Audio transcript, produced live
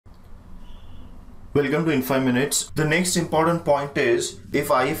Welcome to In 5 Minutes. The next important point is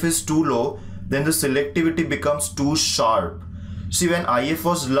if IF is too low, then the selectivity becomes too sharp. See, when IF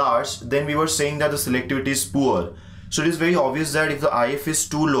was large, then we were saying that the selectivity is poor. So it is very obvious that if the IF is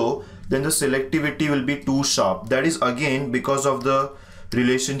too low, then the selectivity will be too sharp. That is again because of the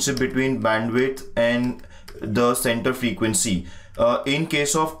relationship between bandwidth and the center frequency. In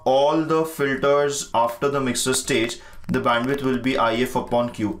case of all the filters after the mixer stage, the bandwidth will be IF upon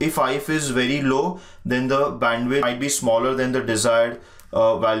Q. If IF is very low, then the bandwidth might be smaller than the desired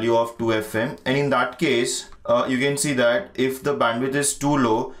value of 2 FM. And in that case, you can see that if the bandwidth is too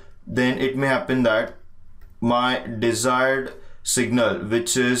low, then it may happen that my desired signal,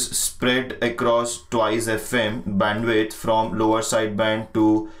 which is spread across twice FM bandwidth from lower sideband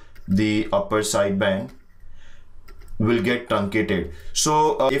to the upper sideband, will get truncated.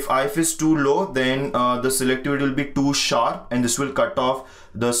 So if IF is too low, then the selectivity will be too sharp and this will cut off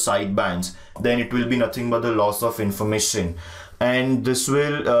the sidebands. Then it will be nothing but the loss of information, and this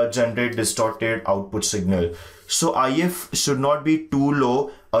will generate distorted output signal. So IF should not be too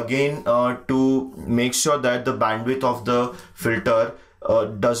low, again to make sure that the bandwidth of the filter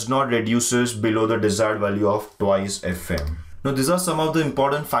does not reduces below the desired value of twice FM. Now these are some of the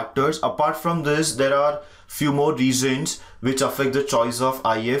important factors. Apart from this, there are few more reasons which affect the choice of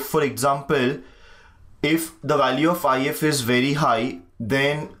IF. For example, if the value of IF is very high,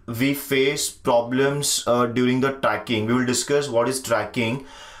 then we face problems during the tracking. We will discuss what is tracking.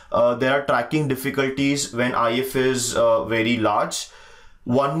 There are tracking difficulties when IF is very large.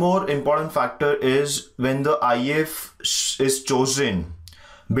 One more important factor is when the IF is chosen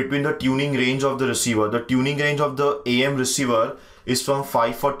between the tuning range of the receiver. The tuning range of the AM receiver is from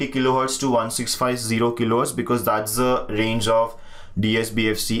 540 kHz to 1650 kHz because that's the range of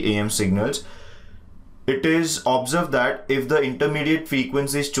DSBFC AM signals. It is observed that if the intermediate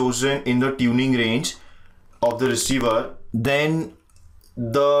frequency is chosen in the tuning range of the receiver, then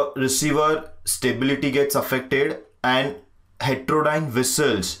the receiver stability gets affected and heterodyne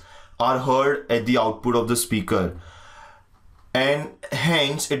whistles are heard at the output of the speaker, and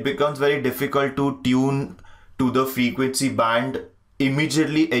hence it becomes very difficult to tune to the frequency band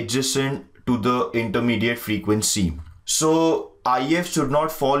immediately adjacent to the intermediate frequency. So IF should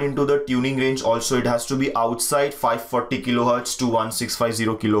not fall into the tuning range also. It has to be outside 540 kHz to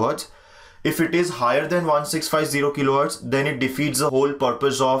 1650 kHz. If it is higher than 1650 kHz, then it defeats the whole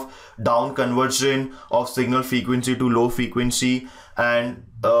purpose of down conversion of signal frequency to low frequency and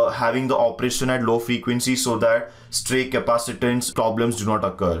having the operation at low frequency so that stray capacitance problems do not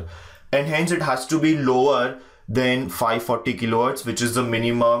occur. And hence it has to be lower than 540 kHz, which is the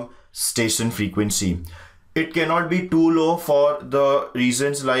minimum station frequency. It cannot be too low for the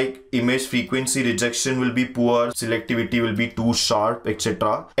reasons like image frequency rejection will be poor, selectivity will be too sharp,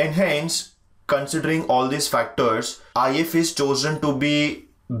 etc. And hence, considering all these factors, IF is chosen to be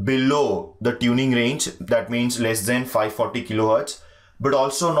below the tuning range, that means less than 540 kHz, but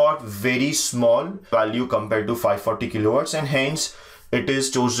also not very small value compared to 540 kHz, and hence it is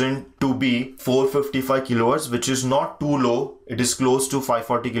chosen to be 455 kHz, which is not too low. It is close to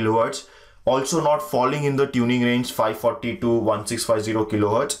 540 kHz, also not falling in the tuning range 540 to 1650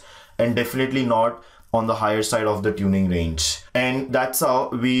 kHz, and definitely not on the higher side of the tuning range. And that's how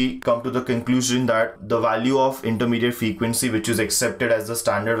we come to the conclusion that the value of intermediate frequency, which is accepted as the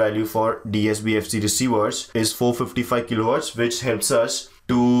standard value for DSBFC receivers, is 455 kHz, which helps us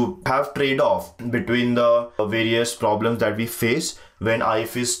to have trade-off between the various problems that we face when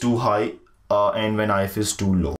IF is too high and when IF is too low.